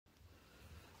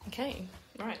Okay,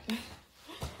 right.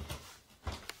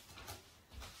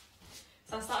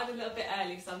 So I started a little bit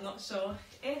early, so I'm not sure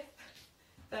if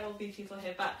there will be people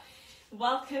here, but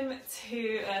welcome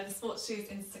to the Sports Shoes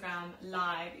Instagram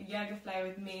Live Yoga Flow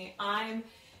with me. I'm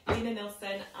Lina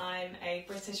Nielsen. I'm a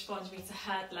British 400 meter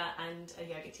hurdler and a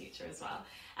yoga teacher as well.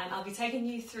 And I'll be taking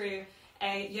you through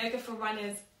a yoga for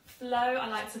runners flow, I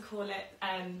like to call it,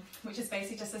 which is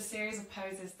basically just a series of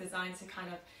poses designed to kind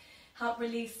of help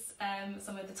release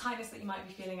some of the tightness that you might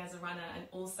be feeling as a runner, and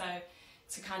also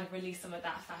to kind of release some of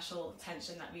that fascial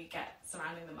tension that we get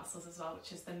surrounding the muscles as well,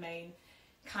 which is the main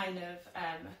kind of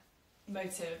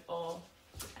motive or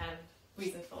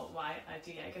reason for why I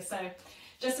do yoga. So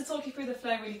just to talk you through the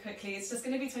flow really quickly, it's just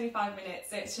going to be 25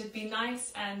 minutes. It should be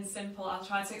nice and simple. I'll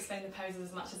try to explain the poses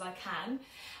as much as I can,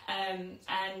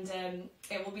 and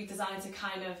it will be designed to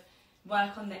kind of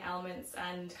work on the elements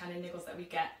and kind of niggles that we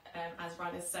get as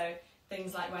runners. So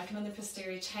things like working on the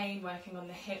posterior chain, working on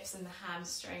the hips and the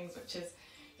hamstrings, which is,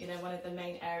 you know, one of the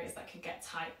main areas that can get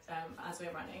tight as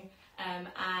we're running.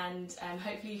 And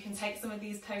hopefully you can take some of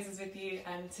these poses with you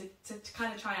to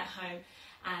kind of try at home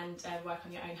and work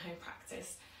on your own home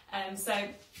practice. So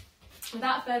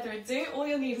without further ado, all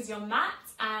you'll need is your mat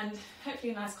and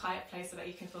hopefully a nice quiet place so that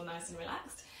you can feel nice and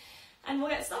relaxed. And we'll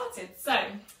get started. So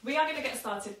we are going to get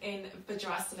started in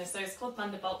Vajrasana, so it's called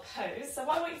Thunderbolt pose. So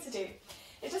what I want you to do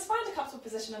is just find a comfortable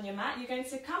position on your mat. You're going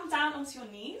to come down onto your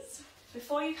knees.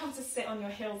 Before you come to sit on your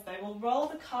heels though, we'll roll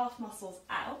the calf muscles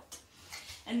out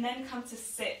and then come to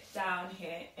sit down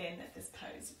here in this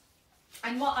pose.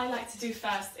 And what I like to do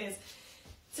first is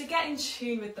to get in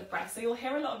tune with the breath. So you'll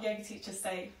hear a lot of yoga teachers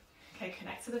say, okay,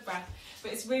 connect to the breath,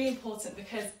 but it's really important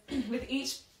because with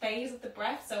each phase of the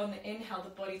breath, so on the inhale, the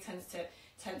body tends to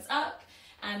tense up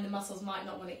and the muscles might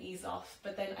not want to ease off,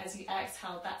 but then as you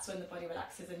exhale, that's when the body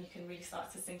relaxes and you can really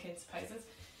start to sink into poses.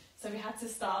 So we had to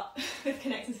start with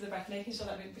connecting to the breath, making sure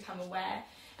that we become aware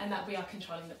and that we are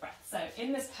controlling the breath. So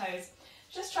in this pose,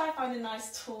 just try to find a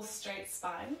nice tall straight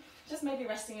spine, just maybe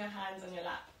resting your hands on your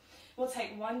lap. We'll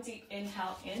take one deep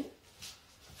inhale in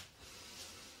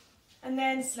and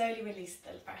then slowly release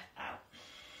the breath out.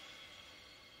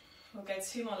 We'll go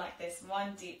two more like this.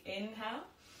 One deep inhale.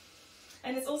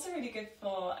 And it's also really good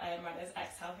for runners,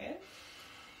 exhale here,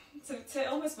 to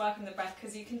almost work on the breath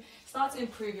because you can start to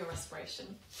improve your respiration.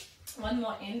 One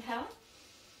more inhale.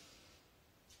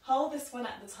 Hold this one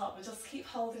at the top, but just keep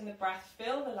holding the breath.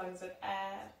 Fill the lungs with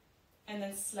air and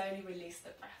then slowly release the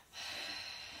breath.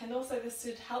 And also this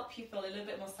should help you feel a little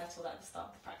bit more settled at the start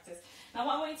of the practice. Now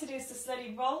what I want you to do is to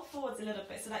slowly roll forwards a little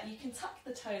bit so that you can tuck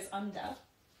the toes under.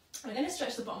 We're going to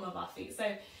stretch the bottom of our feet. So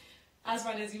as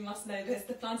runners, you must know this,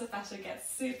 the plantar fascia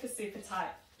gets super, super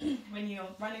tight when you're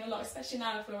running a lot, especially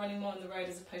now if we're running more on the road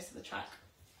as opposed to the track.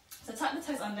 So tuck the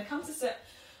toes under, come to sit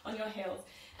on your heels,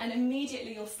 and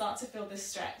immediately you'll start to feel this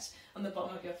stretch on the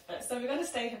bottom of your foot. So we're going to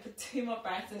stay here for two more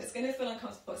breaths, and it's going to feel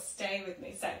uncomfortable. Stay with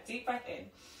me. So deep breath in,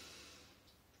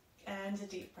 and a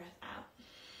deep breath out.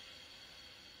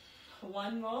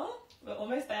 One more. We're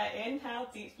almost there. Inhale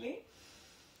deeply.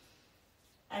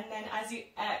 And then as you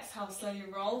exhale, slowly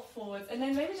roll forwards and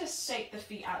then maybe just shake the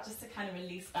feet out just to kind of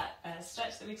release that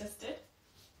stretch that we just did.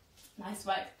 Nice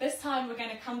work. This time we're going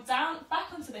to come down,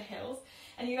 back onto the heels,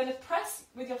 and you're going to press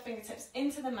with your fingertips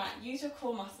into the mat. Use your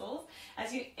core muscles.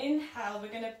 As you inhale, we're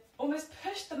going to almost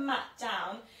push the mat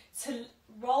down to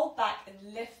roll back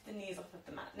and lift the knees off of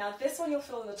the mat. Now this one you'll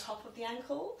feel on the top of the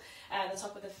ankle, the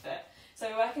top of the foot. So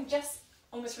we're working just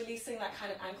almost releasing that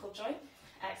kind of ankle joint.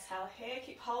 Exhale here,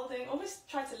 keep holding, almost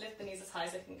try to lift the knees as high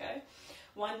as they can go.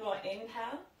 One more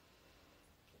inhale.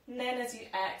 And then as you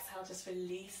exhale, just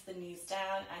release the knees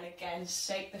down and again,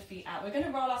 shake the feet out. We're going to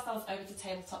roll ourselves over to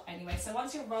tabletop anyway. So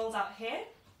once you're rolled out here,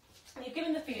 and you've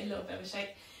given the feet a little bit of a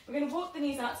shake, we're going to walk the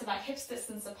knees out to about hips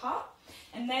distance apart.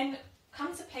 And then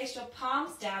come to place your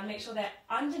palms down, make sure they're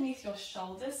underneath your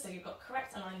shoulders, so you've got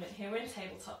correct alignment here. We're in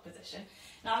tabletop position.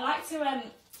 Now I like to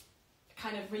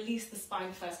kind of release the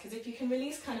spine first, because if you can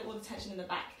release kind of all the tension in the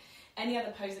back, any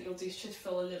other pose that you'll do should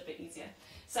feel a little bit easier.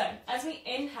 So as we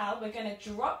inhale, we're going to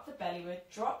drop the belly, we'll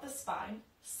drop the spine,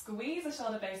 squeeze the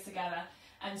shoulder blades together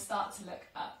and start to look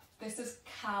up. This is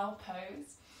cow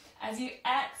pose. As you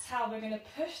exhale, we're going to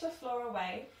push the floor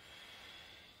away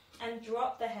and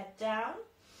drop the head down.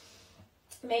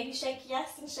 Maybe shake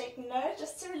yes and shake no,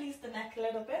 just to release the neck a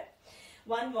little bit.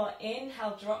 One more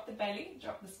inhale, drop the belly,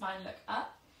 drop the spine, look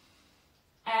up.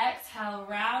 Exhale,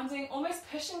 rounding, almost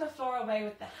pushing the floor away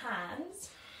with the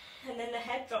hands. And then the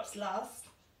head drops last.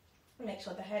 Make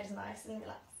sure the head is nice and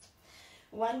relaxed.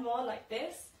 One more like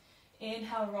this.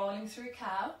 Inhale, rolling through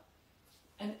cow.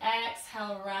 And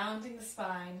exhale, rounding the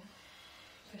spine,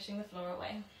 pushing the floor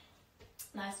away.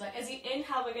 Nice work. As you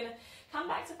inhale, we're going to come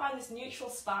back to find this neutral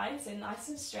spine, so nice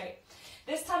and straight.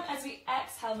 This time, as we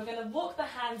exhale, we're going to walk the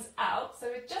hands out. So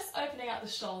we're just opening out the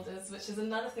shoulders, which is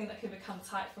another thing that could become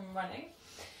tight from running.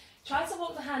 Try to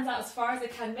walk the hands out as far as they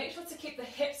can. Make sure to keep the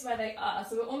hips where they are.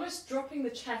 So we're almost dropping the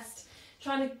chest,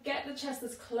 trying to get the chest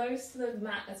as close to the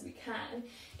mat as we can.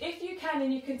 If you can,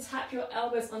 and you can tap your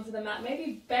elbows onto the mat,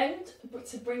 maybe bend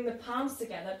to bring the palms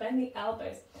together, bend the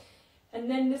elbows. And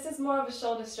then this is more of a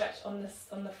shoulder stretch on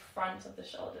the front of the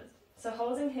shoulders. So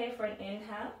holding here for an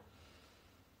inhale,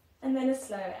 and then a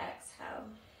slow exhale.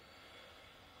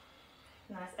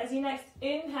 Nice. As you next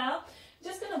inhale,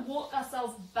 we're just going to walk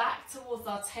ourselves back towards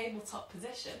our tabletop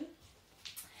position.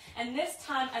 And this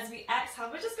time, as we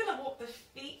exhale, we're just going to walk the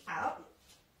feet out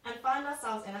and find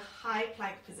ourselves in a high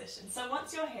plank position. So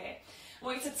once you're here, I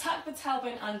want you to tuck the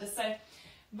tailbone under. So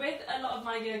with a lot of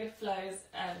my yoga flows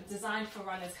designed for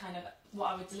runners, kind of what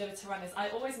I would deliver to runners, I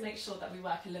always make sure that we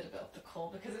work a little bit of the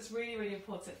core, because it's really, really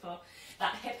important for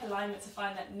that hip alignment, to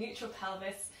find that neutral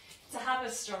pelvis, to have a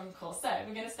strong core. So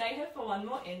we're going to stay here for one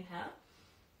more inhale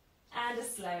and a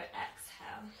slow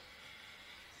exhale.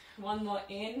 One more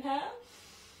inhale.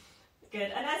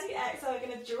 Good. And as you exhale, we're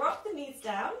going to drop the knees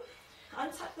down,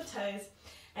 untuck the toes,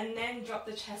 and then drop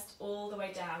the chest all the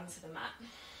way down to the mat.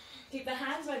 Keep the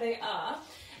hands where they are.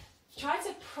 Try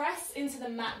to press into the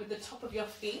mat with the top of your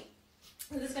feet.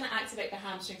 This is going to activate the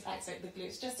hamstrings, activate the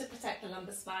glutes, just to protect the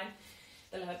lumbar spine,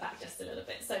 the lower back just a little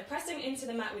bit. So pressing into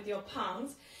the mat with your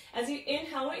palms. As you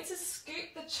inhale, I want you to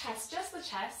scoop the chest, just the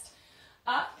chest,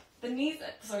 up.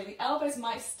 The elbows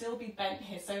might still be bent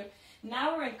here. So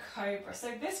now we're in cobra.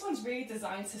 So this one's really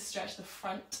designed to stretch the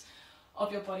front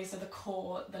of your body, so the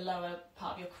core, the lower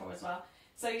part of your core as well.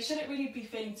 So you shouldn't really be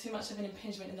feeling too much of an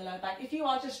impingement in the lower back. If you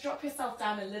are, just drop yourself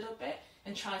down a little bit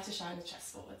and try to shine the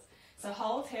chest forwards. So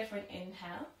hold here for an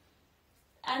inhale.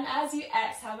 And as you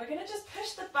exhale, we're going to just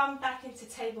push the bum back into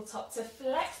tabletop to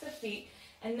flex the feet,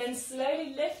 and then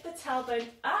slowly lift the tailbone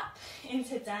up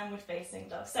into downward facing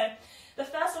dog. So the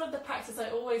first one of the practice, I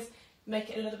always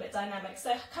make it a little bit dynamic.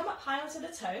 So come up high onto the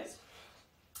toes,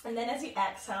 and then as you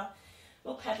exhale,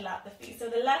 we'll pedal out the feet. So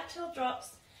the left heel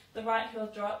drops, the right heel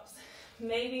drops.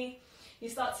 Maybe you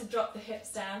start to drop the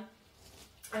hips down.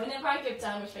 And whenever I give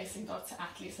downward facing dog to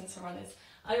athletes and to runners,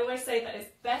 I always say that it's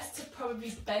best to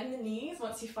probably bend the knees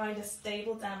once you find a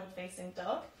stable downward facing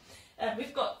dog.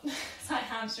 We've got tight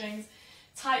hamstrings,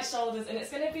 tight shoulders, and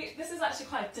this is actually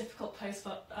quite a difficult pose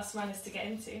for us runners to get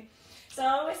into. So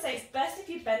I always say it's best if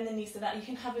you bend the knees so that you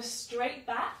can have a straight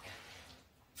back,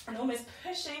 and almost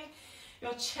pushing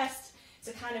your chest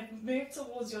to kind of move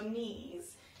towards your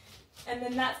knees. And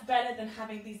then that's better than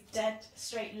having these dead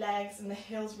straight legs and the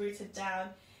heels rooted down,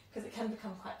 because it can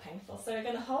become quite painful. So we're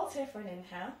going to hold here for an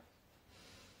inhale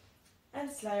and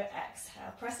slow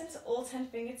exhale. Press into all 10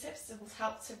 fingertips. It will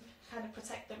help to kind of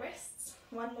protect the wrists.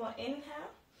 One more inhale.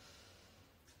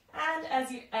 And as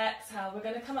you exhale, we're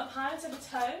going to come up high onto the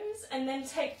toes, and then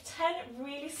take 10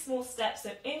 really small steps,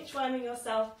 so inchworming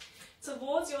yourself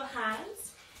towards your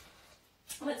hands.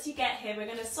 Once you get here, we're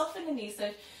going to soften the knees,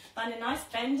 so find a nice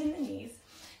bend in the knees,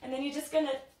 and then you're just going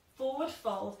to forward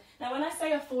fold. Now when I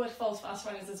say a forward fold for us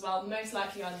runners as well, most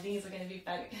likely our knees are going to be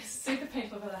bent. It's super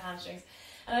painful for the hamstrings.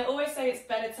 And I always say it's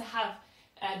better to have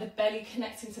the belly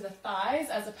connecting to the thighs,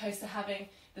 as opposed to having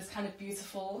this kind of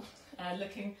beautiful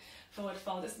looking forward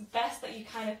fold. It's best that you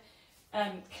kind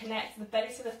of connect the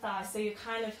belly to the thighs, so you're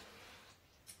kind of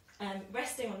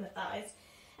resting on the thighs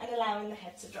and allowing the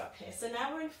head to drop here. So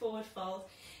now we're in forward fold.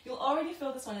 You'll already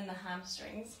feel this one in the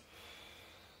hamstrings.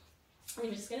 And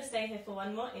you're just going to stay here for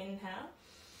one more inhale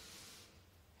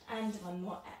and one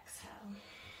more exhale.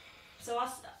 So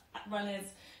us runners,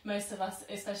 most of us,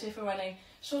 especially if we're running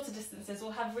shorter distances,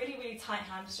 will have really, really tight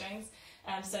hamstrings.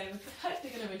 So we're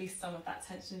hopefully going to release some of that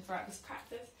tension throughout this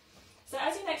practice. So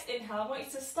as you next inhale, I want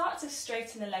you to start to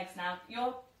straighten the legs now.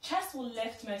 Your chest will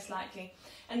lift most likely.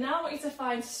 And now I want you to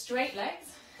find straight legs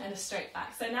and a straight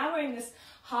back. So now we're in this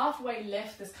halfway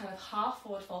lift, this kind of half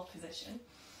forward fold position.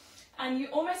 And you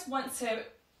almost want to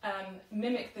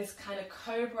mimic this kind of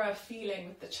cobra feeling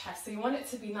with the chest. So you want it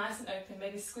to be nice and open,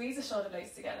 maybe squeeze the shoulder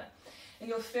blades together. And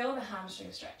you'll feel the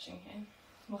hamstring stretching here.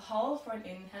 We'll hold for an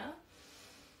inhale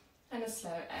and a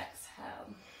slow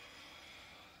exhale.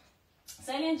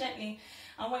 Slowly and gently,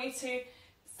 I want you to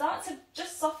start to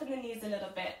just soften the knees a little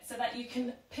bit, so that you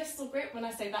can pistol grip. When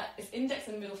I say that, it's index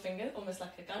and middle finger, almost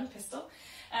like a gun pistol,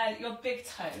 your big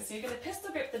toes. So you're going to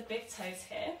pistol grip the big toes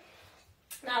here.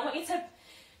 Now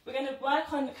we're going to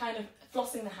work on kind of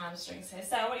flossing the hamstrings here.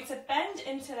 So I want you to bend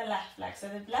into the left leg. So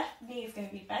the left knee is going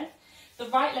to be bent. The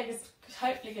right leg is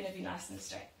hopefully going to be nice and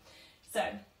straight. So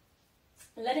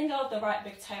letting go of the right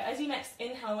big toe. As you next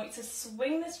inhale, I want you to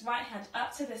swing this right hand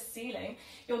up to the ceiling.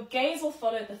 Your gaze will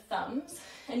follow the thumbs,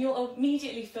 and you'll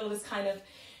immediately feel this kind of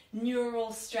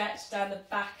neural stretch down the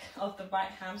back of the right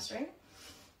hamstring.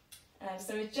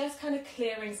 So we're just kind of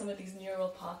clearing some of these neural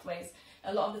pathways.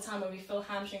 A lot of the time when we feel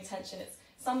hamstring tension, it's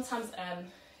sometimes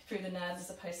through the nerves as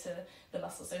opposed to the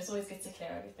muscles. So it's always good to clear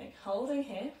everything. Holding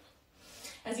here.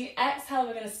 As you exhale,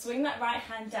 we're going to swing that right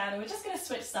hand down, and we're just going to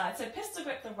switch sides. So pistol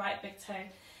grip the right big toe,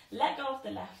 let go of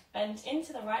the left, bend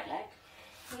into the right leg.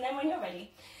 And then when you're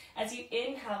ready, as you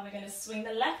inhale, we're going to swing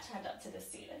the left hand up to the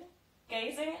ceiling,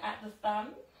 gazing at the thumb.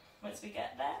 Once we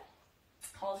get there,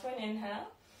 hold for an inhale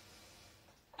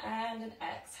and an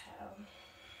exhale.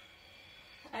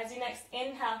 As you next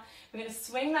inhale, we're going to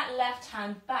swing that left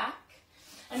hand back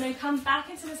and then come back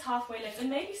into this halfway lift, and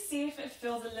maybe see if it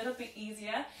feels a little bit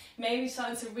easier. Maybe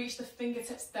starting to reach the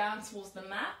fingertips down towards the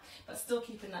mat, but still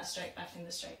keeping that straight back in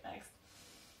the straight legs.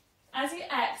 As you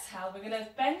exhale, we're going to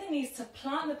bend the knees to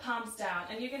plant the palms down,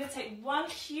 and you're going to take one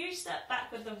huge step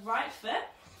back with the right foot.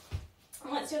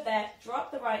 And once you're there,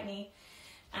 drop the right knee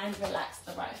and relax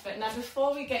the right foot. Now,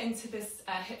 before we get into this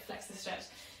hip flexor stretch,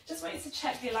 just want you to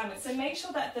check the alignment. So make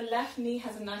sure that the left knee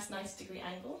has a nice 90-degree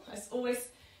angle. It's always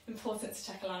important to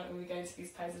check alignment when we go into these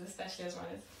poses, especially as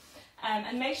runners.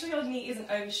 And make sure your knee isn't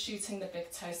overshooting the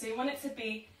big toe. So you want it to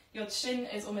be, your chin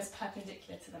is almost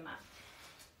perpendicular to the mat.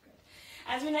 Good.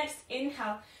 As we next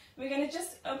inhale, we're going to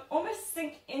just almost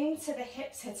sink into the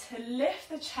hips here to lift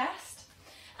the chest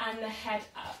and the head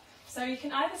up. So you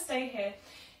can either stay here,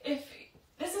 if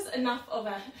this is enough of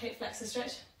a hip flexor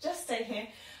stretch, just stay here.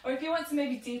 Or if you want to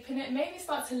maybe deepen it, maybe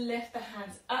start to lift the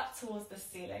hands up towards the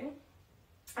ceiling,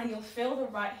 and you'll feel the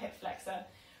right hip flexor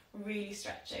really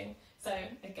stretching. So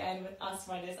again, with us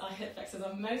runners, our hip flexors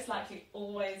are most likely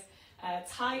always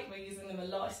tight. We're using them a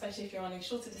lot, especially if you're running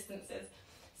shorter distances.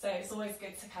 So it's always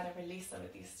good to kind of release some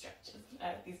of these stretches,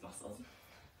 these muscles.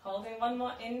 Holding one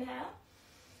more inhale.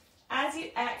 As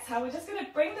you exhale, we're just going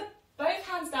to bring both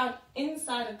hands down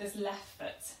inside of this left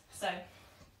foot. So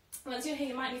once you're here,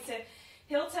 you might need to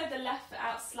heel toe the left foot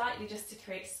out slightly just to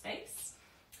create space.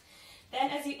 Then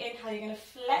as you inhale, you're going to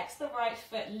flex the right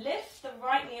foot, lift the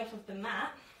right knee off of the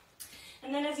mat.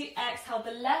 And then as you exhale,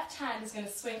 the left hand is going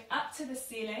to swing up to the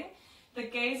ceiling. The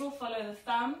gaze will follow the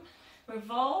thumb.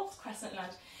 Revolved crescent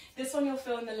lunge. This one you'll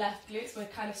feel in the left glutes. We're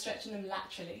kind of stretching them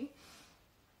laterally.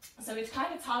 So we're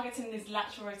kind of targeting these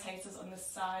lateral rotators on the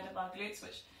side of our glutes,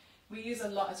 which we use a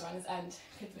lot as runners and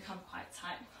could become quite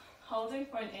tight. Holding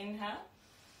for an inhale.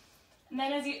 And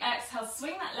then as you exhale,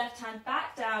 swing that left hand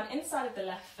back down inside of the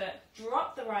left foot,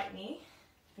 drop the right knee,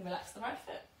 and relax the right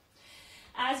foot.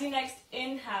 As you next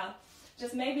inhale,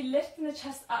 just maybe lifting the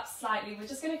chest up slightly. We're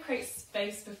just going to create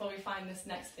space before we find this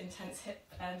next intense hip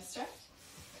stretch.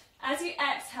 As you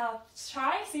exhale,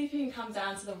 try see if you can come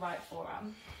down to the right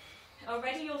forearm.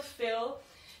 Already you'll feel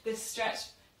this stretch,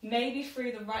 maybe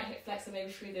through the right hip flexor,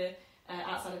 maybe through the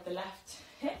outside of the left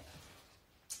hip.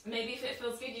 Maybe if it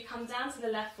feels good, you come down to the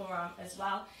left forearm as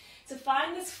well to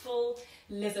find this full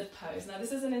lizard pose. Now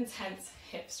this is an intense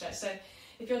hip stretch, so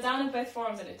if you're down in both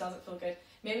forearms and it doesn't feel good,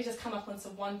 maybe just come up onto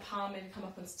one palm, maybe come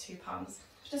up onto two palms.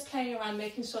 Just playing around,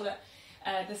 making sure that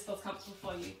this feels comfortable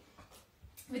for you.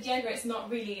 With yoga, it's not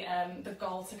really the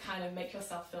goal to kind of make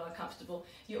yourself feel uncomfortable.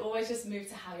 You always just move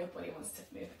to how your body wants to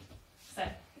move. So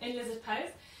in lizard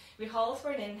pose, we hold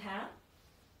for an inhale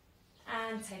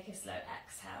and take a slow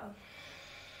exhale.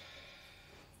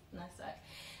 Nice work.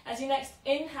 As you next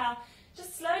inhale,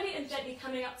 just slowly and gently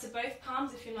coming up to both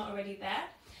palms if you're not already there.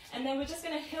 And then we're just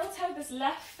going to heel toe this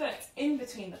left foot in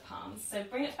between the palms. So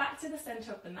bring it back to the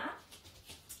center of the mat.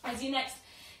 As you next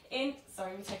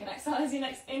As you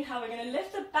next inhale, we're going to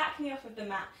lift the back knee off of the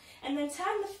mat and then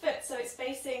turn the foot so it's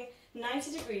facing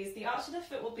 90 degrees. The arch of the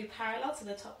foot will be parallel to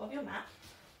the top of your mat.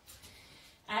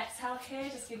 Exhale here,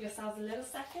 just give yourselves a little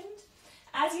second.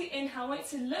 As you inhale, I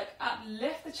want you to look up,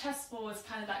 lift the chest forwards,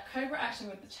 kind of that cobra action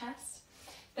with the chest.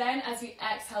 Then as we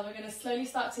exhale, we're going to slowly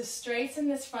start to straighten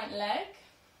this front leg,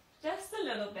 just a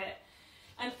little bit,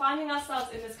 and finding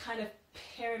ourselves in this kind of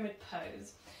pyramid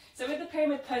pose. So with the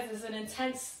pyramid pose, there's an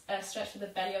intense stretch for the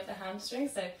belly of the hamstring,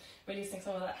 so releasing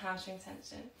some of that hamstring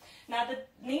tension. Now the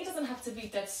knee doesn't have to be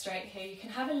dead straight here, you can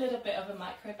have a little bit of a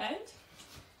micro bend.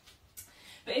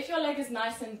 But if your leg is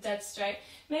nice and dead straight,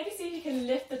 maybe see if you can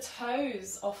lift the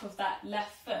toes off of that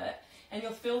left foot and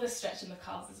you'll feel this stretch in the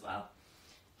calves as well.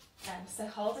 So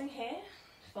holding here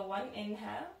for one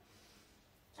inhale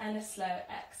and a slow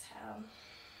exhale.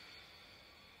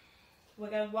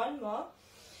 We'll go one more.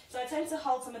 So I tend to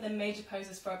hold some of the major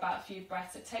poses for about a few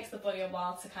breaths. It takes the body a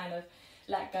while to kind of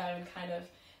let go and kind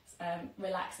of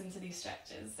relax into these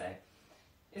stretches. So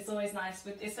it's always nice,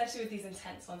 especially with these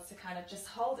intense ones, to kind of just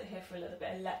hold it here for a little bit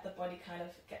and let the body kind of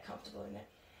get comfortable in it.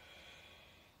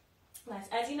 Nice.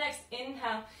 As you next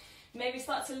inhale, maybe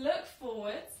start to look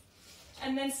forwards,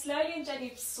 and then slowly and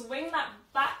gently swing that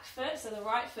back foot, so the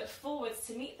right foot forwards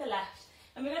to meet the left,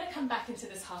 and we're going to come back into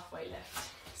this halfway lift.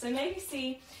 So maybe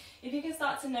see if you can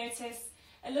start to notice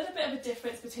a little bit of a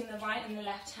difference between the right and the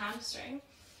left hamstring.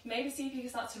 Maybe see if you can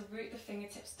start to root the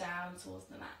fingertips down towards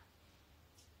the mat.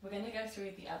 We're going to go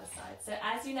through the other side. So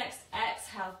as you next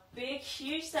exhale, big,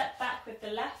 huge step back with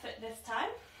the left foot this time.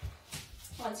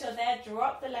 Once you're there,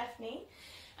 drop the left knee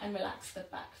and relax the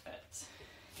back foot.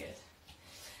 Good.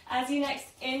 As you next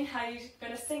inhale, you're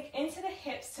going to sink into the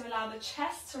hips to allow the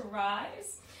chest to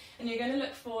rise. And you're going to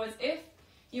look forwards. If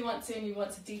you want to and you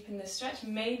want to deepen this stretch,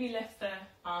 maybe lift the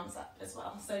arms up as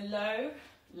well. So low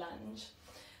lunge.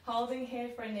 Holding here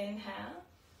for an inhale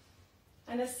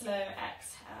and a slow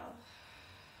exhale.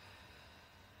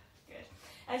 Good.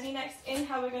 As you next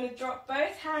inhale, we're going to drop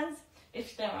both hands,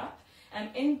 if they're up,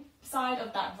 inside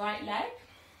of that right leg.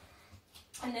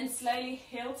 And then slowly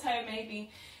heel toe maybe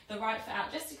the right foot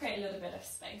out, just to create a little bit of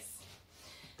space.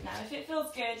 Now, if it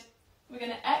feels good, we're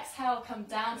going to exhale, come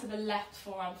down to the left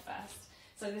forearm first.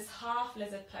 So this half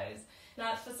lizard pose.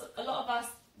 Now, for a lot of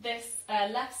us, this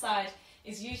left side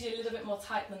is usually a little bit more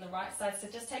tight than the right side, so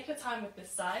just take your time with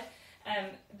this side.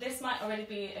 This might already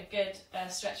be a good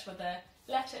stretch for the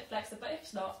left hip flexor, but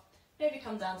if not, maybe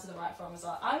come down to the right forearm as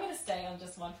well. I'm going to stay on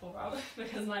just one forearm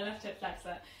because my left hip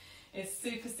flexor is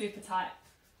super, super tight.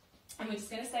 And we're just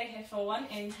going to stay here for one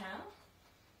inhale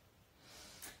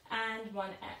and one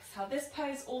exhale. This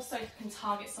pose also can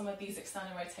target some of these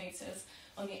external rotators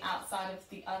on the outside of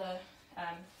the other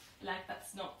leg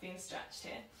that's not being stretched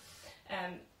here.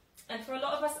 And for a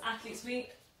lot of us athletes,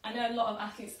 I know a lot of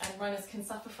athletes and runners can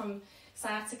suffer from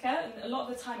sciatica, and a lot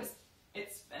of the time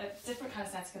it's a different kind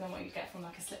of sciatica than what you get from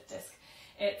like a slip disc.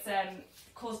 It's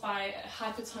caused by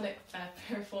hypertonic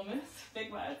piriformis,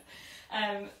 big word,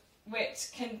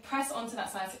 which can press onto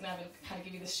that sciatic nerve and kind of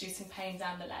give you this shooting pain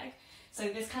down the leg. So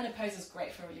this kind of pose is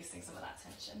great for releasing some of that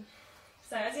tension.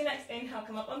 So as you next inhale,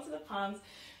 come up onto the palms.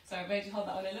 Sorry, I made you hold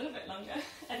that one a little bit longer.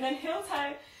 And then heel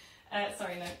toe,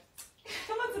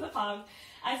 come onto the palms.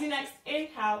 As you next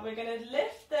inhale, we're going to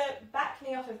lift the back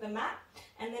knee off of the mat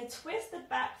and then twist the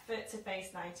back foot to face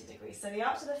 90 degrees. So the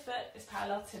arch of the foot is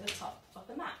parallel to the top of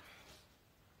the mat.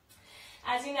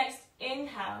 As you next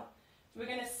inhale, we're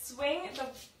going to swing the,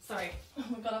 oh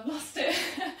my god, I've lost it.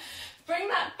 Bring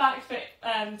that back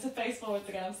foot to face forwards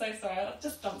again. I'm so sorry, I've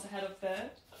just jumped ahead of the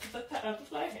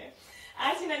flow here.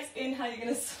 As you next inhale, you're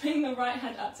going to swing the right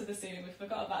hand up to the ceiling. We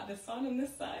forgot about this one on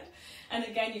this side. And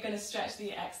again, you're going to stretch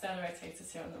the external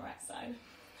rotators here on the right side.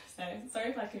 So, sorry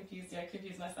if I confused you, I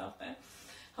confused myself there.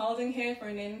 Holding here for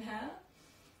an inhale.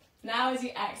 Now as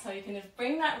you exhale, you're going to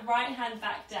bring that right hand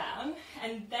back down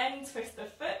and then twist the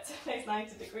foot to face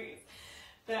 90 degrees.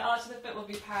 The arch of the foot will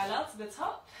be parallel to the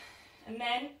top. And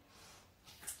then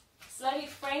slowly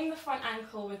frame the front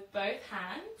ankle with both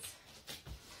hands.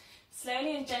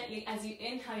 Slowly and gently, as you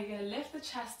inhale, you're going to lift the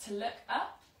chest to look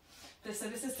up. So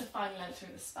this is to find length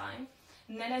through the spine.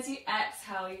 And then as you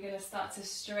exhale, you're going to start to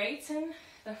straighten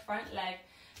the front leg,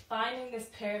 finding this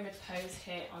pyramid pose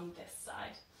here on this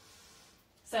side.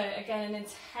 So again, an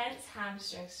intense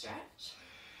hamstring stretch.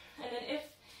 And then if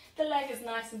the leg is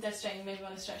nice and dead straight, you maybe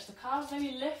want to stretch the calves,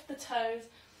 maybe lift the toes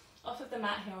off of the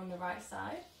mat here on the right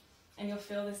side. And you'll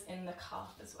feel this in the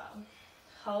calf as well.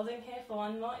 Holding here for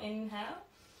one more inhale.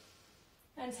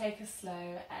 And take a slow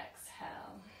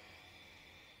exhale.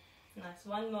 Nice.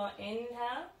 One more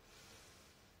inhale.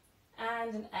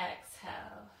 And an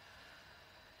exhale.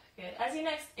 Good. As you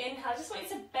next inhale, I just want you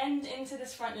to bend into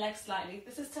this front leg slightly.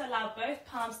 This is to allow both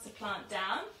palms to plant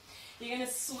down. You're going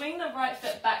to swing the right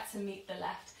foot back to meet the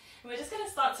left. And we're just going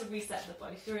to start to reset the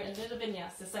body through a little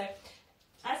vinyasa. So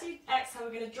as you exhale,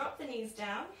 we're going to drop the knees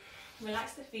down,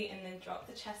 relax the feet, and then drop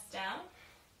the chest down.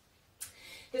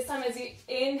 This time as you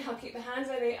inhale, keep the hands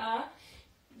where they are.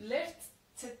 Lift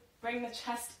to bring the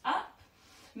chest up.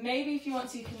 Maybe if you want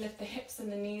to, you can lift the hips and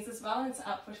the knees as well into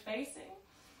upward facing.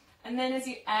 And then as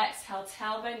you exhale,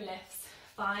 tailbone lifts,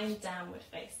 find downward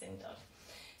facing dog.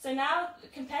 So now,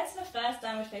 compared to the first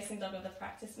downward facing dog of the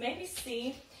practice, maybe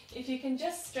see if you can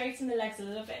just straighten the legs a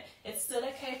little bit. It's still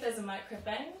okay if there's a micro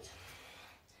bend.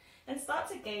 And start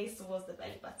to gaze towards the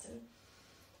belly button.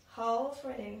 Hold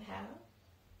for an inhale.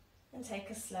 And take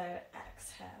a slow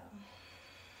exhale.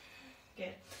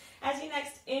 Good. As you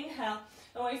next inhale,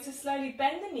 I want you to slowly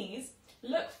bend the knees,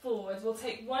 look forwards. We'll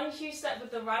take one huge step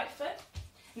with the right foot,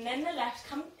 and then the left.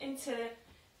 Come into the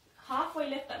halfway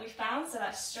lift that we found, so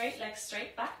that straight leg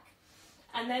straight back.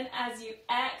 And then as you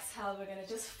exhale, we're going to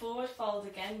just forward fold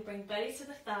again, bring belly to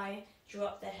the thigh,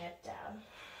 drop the head down.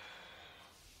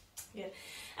 Good.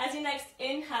 As you next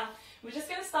inhale, we're just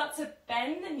going to start to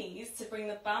bend the knees to bring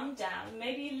the bum down.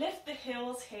 Maybe lift the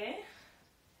heels here,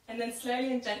 and then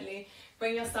slowly and gently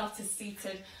bring yourself to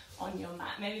seated on your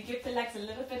mat. Maybe give the legs a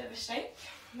little bit of a shake,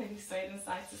 maybe sway them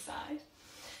side to side.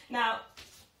 Now,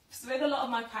 so with a lot of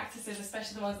my practices,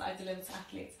 especially the ones that I deliver to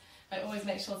athletes, I always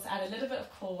make sure to add a little bit of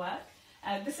core work.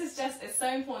 It's so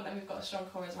important that we've got a strong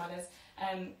core as runners.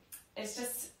 It's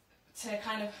just to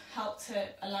kind of help to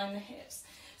align the hips.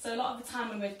 So a lot of the time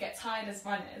when we get tired as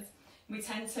runners, we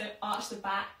tend to arch the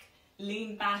back,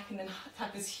 lean back, and then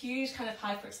have this huge kind of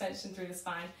hyperextension through the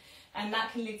spine. And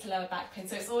that can lead to lower back pain.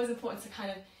 So it's always important to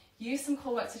kind of use some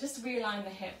core work to just realign the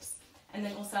hips. And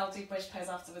then also I'll do bridge pose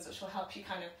afterwards, which will help you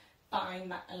kind of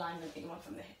find that alignment that you want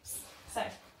from the hips. So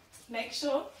make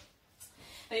sure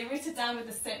that you're rooted down with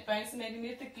the sit bones, so maybe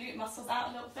move the glute muscles out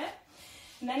a little bit.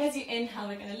 And then as you inhale,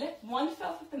 we're going to lift one foot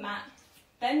off of the mat,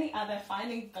 then the other,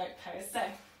 finding boat pose. So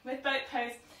with boat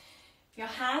pose, your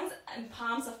hands and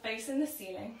palms are facing the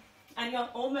ceiling, and you're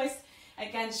almost,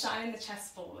 again, shining the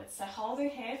chest forward. So holding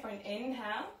here for an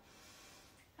inhale,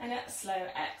 and a slow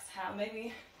exhale.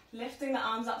 Maybe lifting the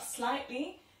arms up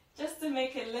slightly, just to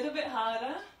make it a little bit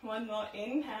harder. One more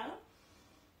inhale.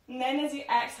 And then as you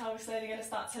exhale, we're slowly going to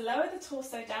start to lower the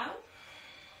torso down.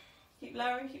 Keep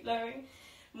lowering, keep lowering.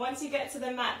 Once you get to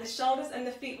the mat, the shoulders and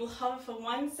the feet will hover for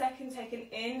 1 second. Take an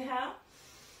inhale.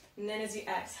 And then as you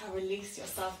exhale, release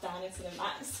yourself down into the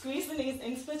mat. Squeeze the knees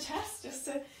into the chest just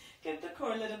to give the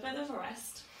core a little bit of a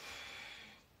rest.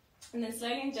 And then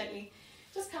slowly and gently,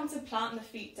 just come to plant the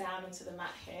feet down into the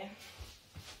mat here.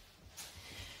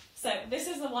 So this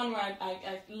is the one where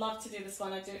I love to do this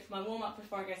one. I do it for my warm-up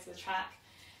before I go to the track.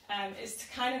 Is to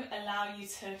kind of allow you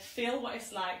to feel what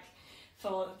it's like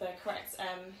for the correct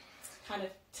kind of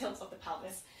tilt of the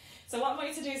pelvis. So what I want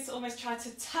you to do is to almost try to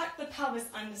tuck the pelvis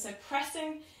under, so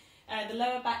pressing the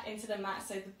lower back into the mat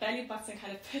so the belly button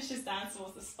kind of pushes down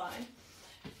towards the spine.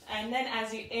 And then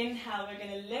as you inhale, we're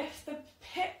going to lift the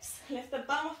hips, lift the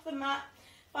bum off the mat,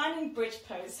 finding bridge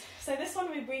pose. So this one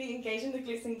we're really engaging the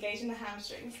glutes, engaging the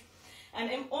hamstrings. And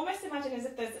almost imagine as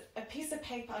if there's a piece of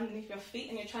paper underneath your feet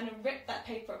and you're trying to rip that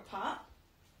paper apart.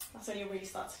 That's when you'll really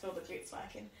start to feel the glutes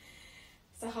working.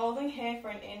 So holding here for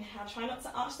an inhale. Try not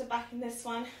to arch the back in this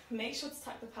one. Make sure to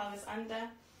tuck the pelvis under.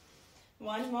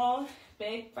 One more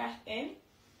big breath in.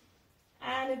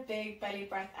 And a big belly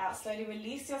breath out. Slowly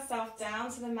release yourself down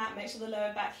to the mat. Make sure the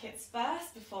lower back hits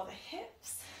first before the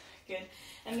hips. Good.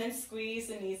 And then squeeze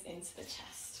the knees into the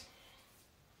chest.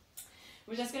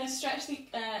 We're just going to stretch the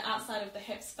outside of the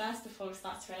hips first before we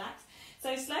start to relax.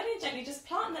 So slowly and gently, just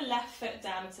plant the left foot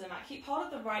down into the mat. Keep hold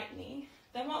of the right knee.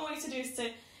 Then what I want you to do is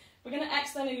we're going to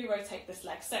externally rotate this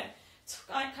leg. So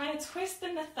kind of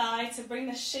twisting the thigh to bring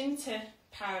the shin to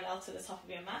parallel to the top of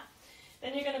your mat.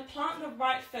 Then you're going to plant the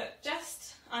right foot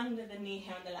just under the knee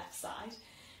here on the left side.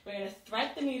 We're going to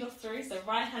thread the needle through, so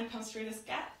right hand comes through this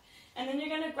gap. And then you're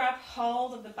going to grab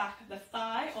hold of the back of the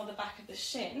thigh or the back of the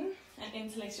shin and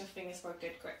interlace your fingers for a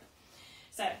good grip.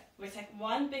 So we take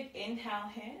one big inhale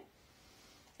here.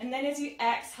 And then as you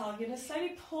exhale, you're going to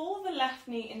slowly pull the left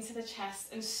knee into the chest,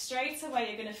 and straight away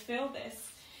you're going to feel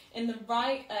this in the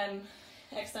right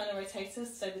external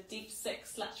rotators, so the deep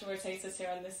 6 lateral rotators here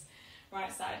on this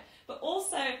right side. But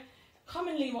also,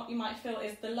 commonly what you might feel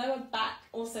is the lower back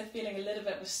also feeling a little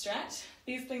bit of a stretch.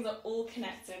 These things are all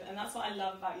connected, and that's what I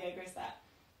love about yoga, is that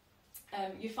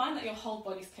you find that your whole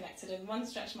body's connected, and one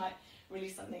stretch might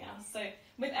release something else. So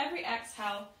with every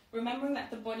exhale, remembering that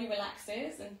the body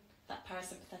relaxes and that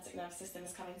parasympathetic nervous system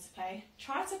is coming to play,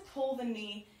 try to pull the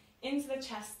knee into the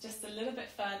chest just a little bit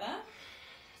further,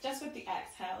 just with the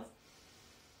exhales.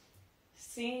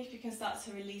 Seeing if you can start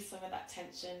to release some of that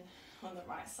tension on the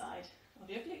right side of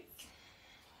your glutes.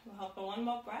 We'll hold for one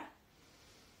more breath.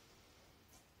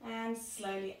 And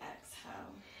slowly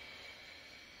exhale.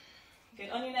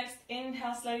 Good. On your next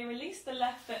inhale, slowly release the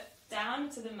left foot down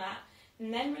to the mat,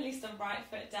 and then release the right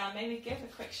foot down. Maybe give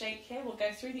a quick shake here. We'll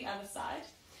go through the other side.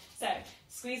 So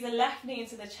squeeze the left knee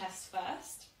into the chest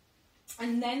first,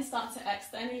 and then start to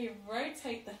externally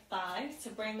rotate the thigh to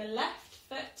bring the left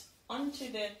foot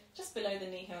onto just below the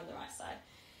knee here on the right side.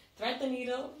 Thread the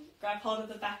needle, grab hold of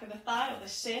the back of the thigh or the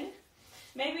shin.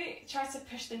 Maybe try to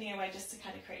push the knee away just to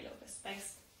kind of create a little bit of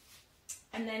space.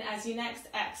 And then as you next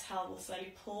exhale, we'll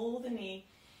slowly pull the knee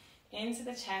into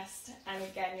the chest, and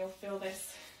again you'll feel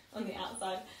this on the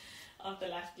outside of the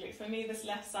left glute. For me, this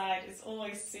left side is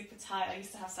always super tight. I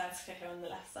used to have sciatica here on the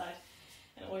left side,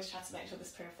 and always try to make sure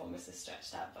this piriformis is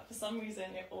stretched out, but for some reason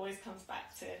it always comes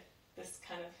back to this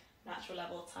kind of natural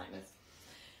level of tightness.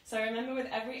 So remember, with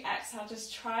every exhale,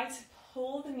 just try to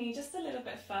pull the knee just a little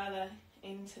bit further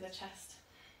into the chest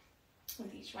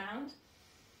with each round.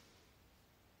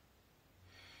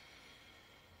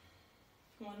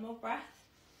 One more breath.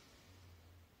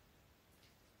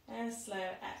 And a slow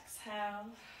exhale.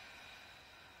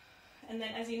 And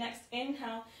then as you next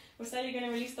inhale, we're slowly going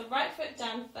to release the right foot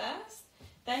down first,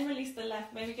 then release the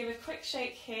left. Maybe give a quick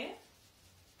shake here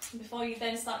before you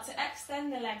then start to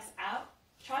extend the legs out.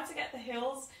 Try to get the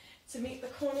heels to meet the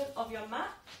corners of your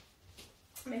mat.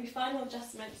 Maybe final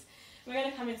adjustments. We're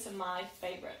going to come into my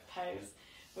favourite pose,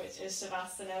 which is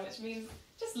Shavasana, which means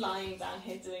just lying down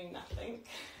here doing nothing.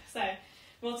 So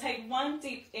we'll take one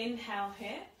deep inhale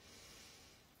here.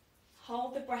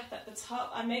 Hold the breath at the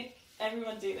top. I make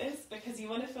everyone do this because you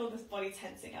want to feel this body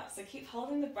tensing up. So keep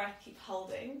holding the breath, keep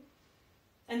holding.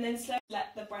 And then slowly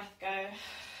let the breath go.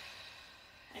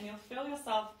 And you'll feel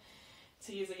yourself,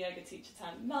 to use a yoga teacher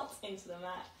term, melt into the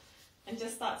mat and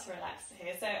just start to relax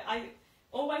here. So I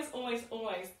always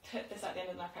put this at the end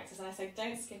of my practice, and I say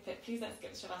don't skip it. Please don't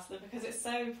skip Shavasana, because it's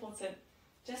so important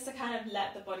just to kind of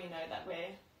let the body know that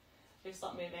we've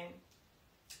stopped moving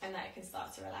and that it can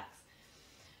start to relax.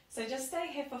 So just stay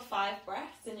here for 5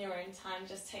 breaths in your own time.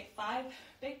 Just take 5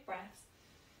 big breaths.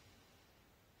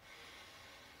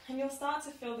 And you'll start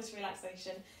to feel this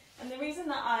relaxation. And the reason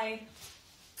that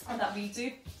we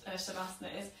do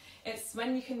Shavasana is it's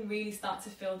when you can really start to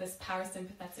feel this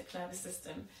parasympathetic nervous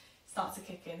system start to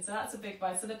kick in. So that's a big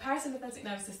word. So the parasympathetic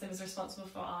nervous system is responsible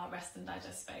for our rest and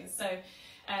digest phase. So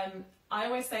I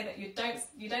always say that you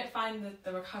don't find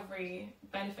the recovery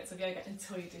benefits of yoga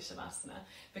until you do Shavasana,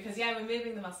 because we're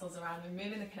moving the muscles around, we're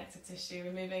moving the connective tissue,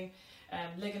 we're moving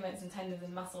ligaments and tendons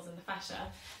and muscles and the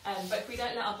fascia, but if we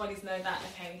don't let our bodies know that,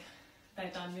 okay,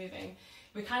 they're done moving,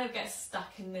 we kind of get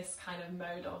stuck in this kind of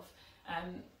mode of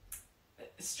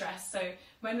stress. So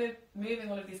when we're moving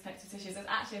all of these connective tissues, it's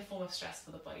actually a form of stress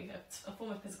for the body, a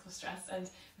form of physical stress, and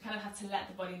we kind of have to let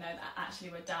the body know that actually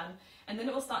we're done. And then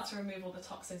it will start to remove all the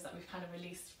toxins that we've kind of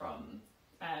released from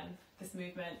this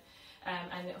movement,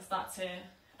 and it will start to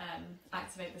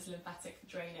activate this lymphatic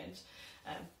drainage.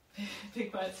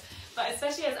 Big words. But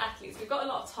especially as athletes, we've got a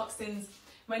lot of toxins.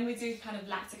 When we do kind of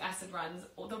lactic acid runs,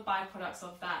 all the byproducts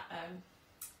of that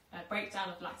breakdown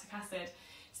of lactic acid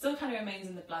still kind of remains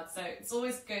in the blood. So it's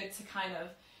always good to kind of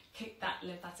kick that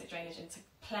lymphatic drainage into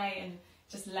play and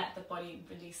just let the body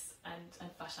release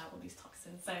and flush out all these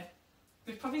toxins. So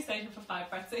we've probably stayed here for 5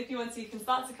 breaths. So if you want to, you can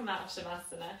start to come out of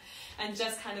Shavasana and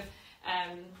just kind of,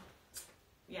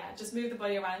 just move the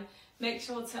body around. Make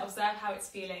sure to observe how it's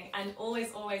feeling. And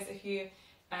always, if you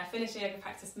finish your yoga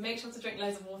practice, make sure to drink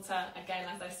loads of water. Again,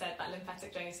 as I said, that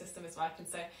lymphatic drainage system is working,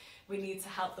 so we need to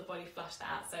help the body flush that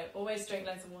out. So always drink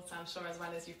loads of water. I'm sure as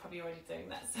runners you're probably already doing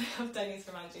that, so I don't need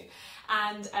to remind you.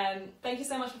 And thank you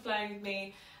so much for flowing with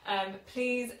me.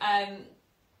 Please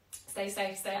stay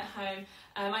safe, stay at home.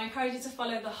 I encourage you to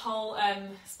follow the whole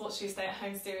Sports Shoes Stay at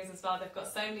Home series as well. They've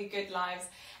got so many good lives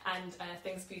and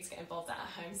things for you to get involved at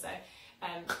home. So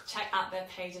check out their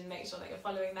page and make sure that you're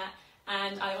following that.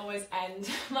 And I always end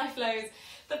my flows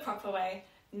the proper way.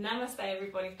 Namaste,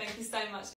 everybody. Thank you so much.